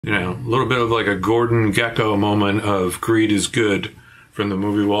You know, a little bit of like a Gordon Gekko moment of greed is good from the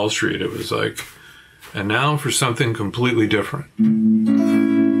movie Wall Street. It was like, and now for something completely different.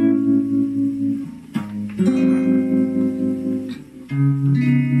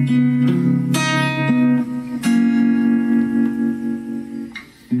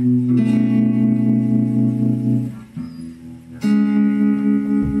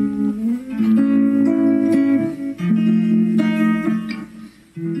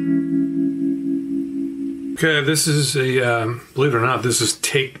 Okay, this is a, believe it or not, this is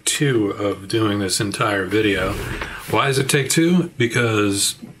take 2 of doing this entire video. Why is it take 2?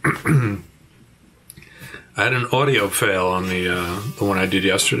 Because I had an audio fail on the one I did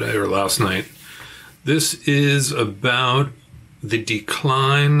yesterday or last night. This is about the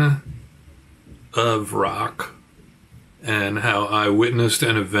decline of rock and how I witnessed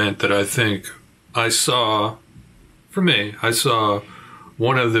an event that I think I saw, for me, I saw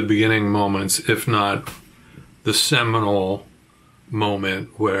one of the beginning moments, if not the seminal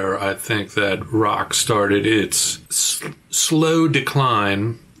moment where I think that rock started its slow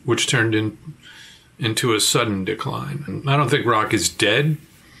decline, which turned into a sudden decline. And I don't think rock is dead,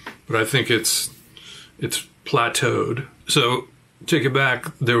 but I think it's plateaued. So take it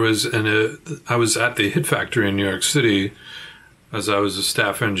back. There was I was at the Hit Factory in New York City as I was a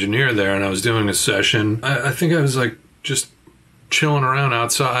staff engineer there, and I was doing a session. I think I was like just chilling around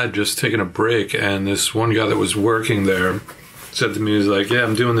outside, just taking a break, and this one guy that was working there said to me, he's like, yeah,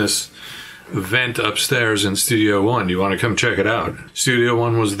 I'm doing this event upstairs in Studio One. Do you want to come check it out? Studio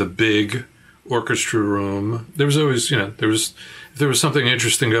One was the big orchestra room. There was always, you know, if there was something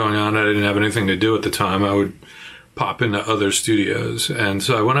interesting going on, I didn't have anything to do at the time, I would pop into other studios. And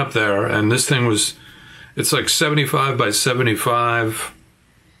so I went up there, and this thing was, it's like 75 by 75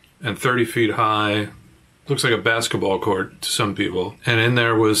 and 30 feet high. Looks like a basketball court to some people. And in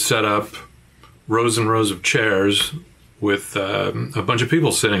there was set up rows and rows of chairs with a bunch of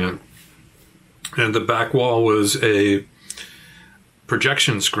people sitting in. And the back wall was a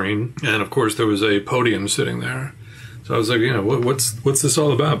projection screen. And of course there was a podium sitting there. So I was like, you know, what's this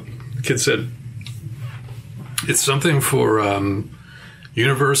all about? The kid said, it's something for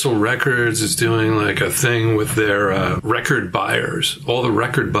Universal Records is doing like a thing with their record buyers. All the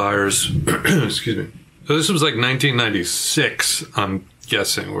record buyers, excuse me. So this was like 1996, I'm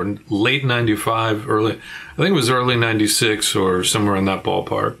guessing, or late 95, early, I think it was early 96 or somewhere in that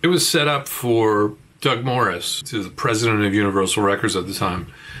ballpark. It was set up for Doug Morris, who was the president of Universal Records at the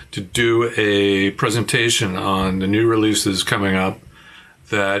time, to do a presentation on the new releases coming up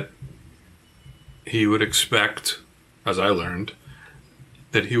that he would expect, as I learned,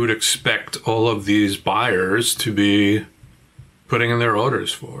 that he would expect all of these buyers to be putting in their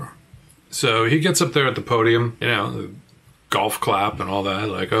orders for. So he gets up there at the podium, you know, the golf clap and all that,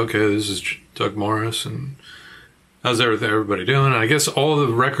 like, okay, this is Doug Morris, and how's everybody doing? And I guess all the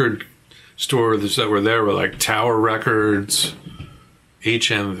record stores that were there were like Tower Records,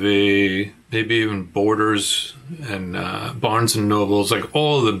 HMV, maybe even Borders and Barnes and Nobles, like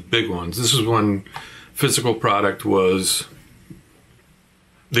all the big ones. This is when physical product was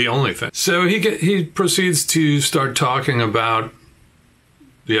the only thing. So he proceeds to start talking about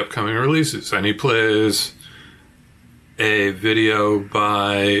the upcoming releases, and he plays a video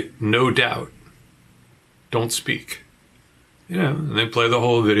by No Doubt, Don't Speak. You know, and they play the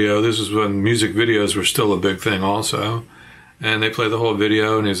whole video. This is when music videos were still a big thing also. And they play the whole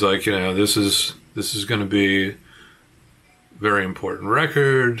video, and he's like, you know, this is going to be a very important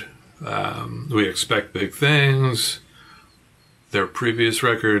record. We expect big things. Their previous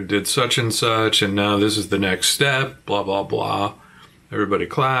record did such and such, and now this is the next step, blah, blah, blah. Everybody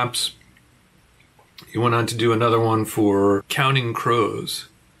claps. He went on to do another one for Counting Crows,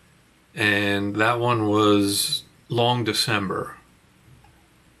 and that one was Long December,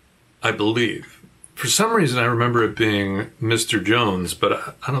 I believe. For some reason, I remember it being Mr. Jones,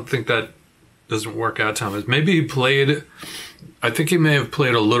 but I don't think that doesn't work out, Thomas. Maybe he played, I think he may have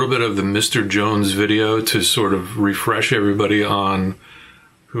played a little bit of the Mr. Jones video to sort of refresh everybody on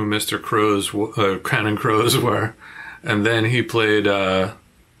who Mr. Counting Crows were. And then he played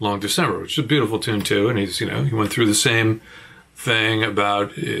Long December, which is a beautiful tune too. And he's, you know, he went through the same thing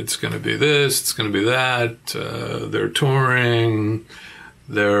about it's going to be this, it's going to be that. They're touring.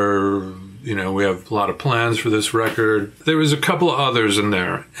 You know, we have a lot of plans for this record. There was a couple of others in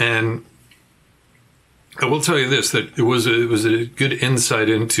there, and I will tell you this: that it was a good insight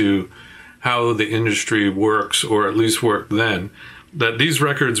into how the industry works, or at least worked then. That these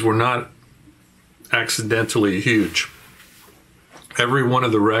records were not accidentally huge. Every one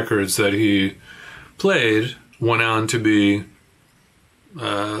of the records that he played went on to be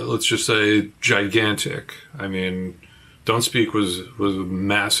let's just say, gigantic. I mean, Don't Speak was a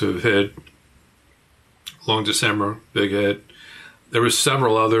massive hit. Long December, big hit. There were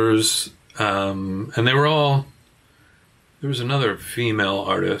several others, and they were all... There was another female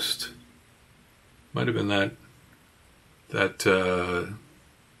artist. Might have been that I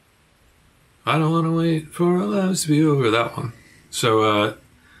don't want to wait for our lives to be over, that one. So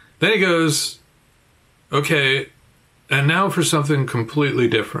then he goes, okay, and now for something completely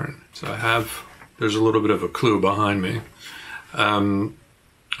different. So there's a little bit of a clue behind me. And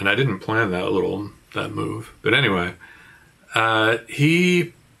I didn't plan that move. But anyway,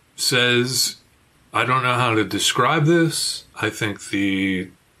 he says, I don't know how to describe this. I think the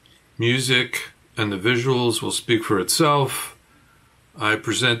music and the visuals will speak for itself. I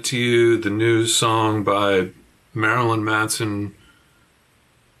present to you the new song by Marilyn Manson,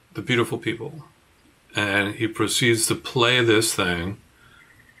 The Beautiful People. And he proceeds to play this thing.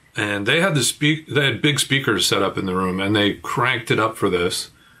 And they had big speakers set up in the room, and they cranked it up for this.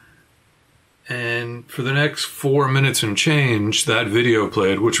 And for the next 4 minutes and change, that video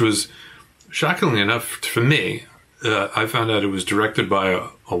played, which was, shockingly enough for me, I found out it was directed by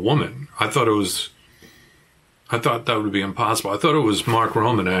a woman. I thought that would be impossible. I thought it was Mark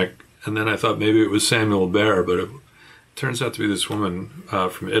Romanek, and then I thought maybe it was Samuel Behr, but it turns out to be this woman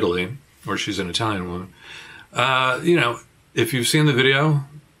from Italy, or she's an Italian woman. You know, if you've seen the video,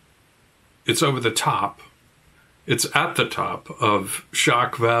 it's over the top. It's at the top of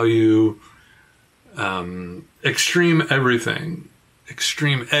shock value, extreme everything,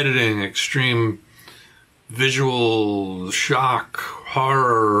 extreme editing, extreme visual shock,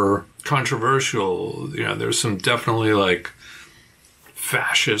 horror, controversial. You know, there's some definitely like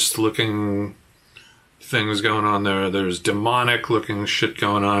fascist looking things going on there. There's demonic looking shit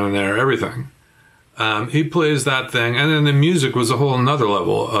going on in there, everything. He plays that thing, and then the music was a whole nother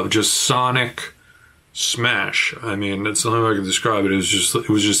level of just sonic smash. I mean, that's the only way I can describe it. It was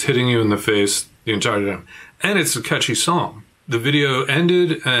just hitting you in the face the entire time. And it's a catchy song. The video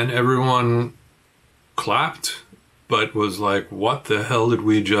ended and everyone clapped, but was like, what the hell did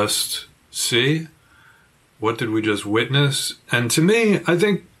we just see? What did we just witness? And to me, I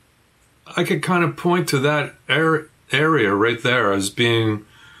think I could kind of point to that area right there as being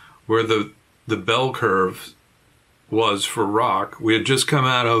where the bell curve was for rock. We had just come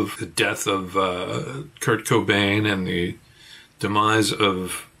out of the death of Kurt Cobain and the demise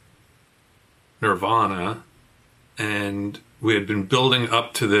of Nirvana, and we had been building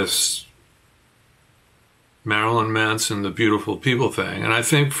up to this Marilyn Manson, The Beautiful People thing. And I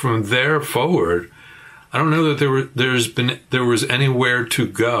think from there forward, I don't know that there was anywhere to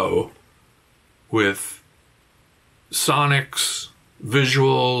go with sonics,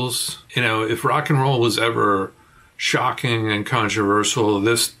 visuals. You know, if rock and roll was ever shocking and controversial,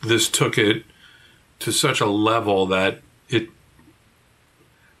 this took it to such a level that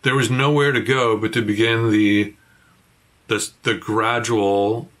there was nowhere to go but to begin the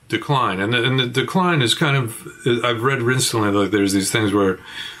gradual decline. And the decline is kind of, I've read recently, like there's these things where,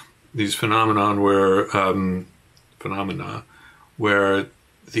 these phenomena where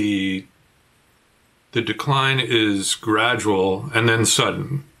the decline is gradual and then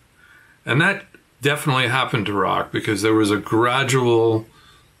sudden. And that definitely happened to rock, because there was a gradual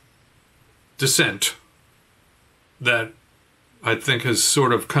descent that I think has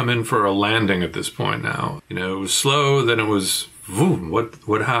sort of come in for a landing at this point now. You know, it was slow, then it was, boom,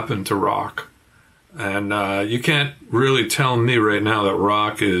 what happened to rock? And you can't really tell me right now that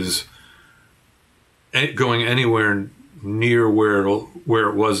rock is going anywhere near where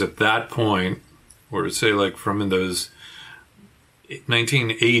it was at that point, or say like from in those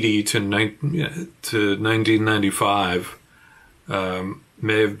 1980 to 1995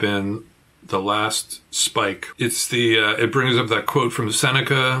 may have been the last spike. It's it brings up that quote from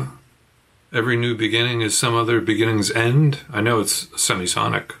Seneca, every new beginning is some other beginning's end. I know it's a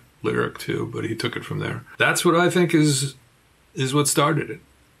semisonic lyric too, but he took it from there. That's what I think is what started it.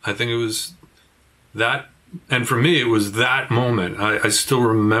 I think it was that, and for me it was that moment. I still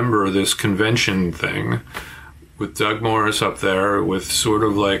remember this convention thing with Doug Morris up there with sort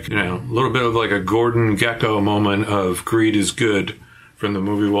of like, you know, a little bit of like a Gordon Gekko moment of greed is good from the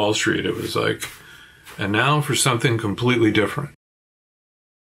movie Wall Street. It was like, and now for something completely different.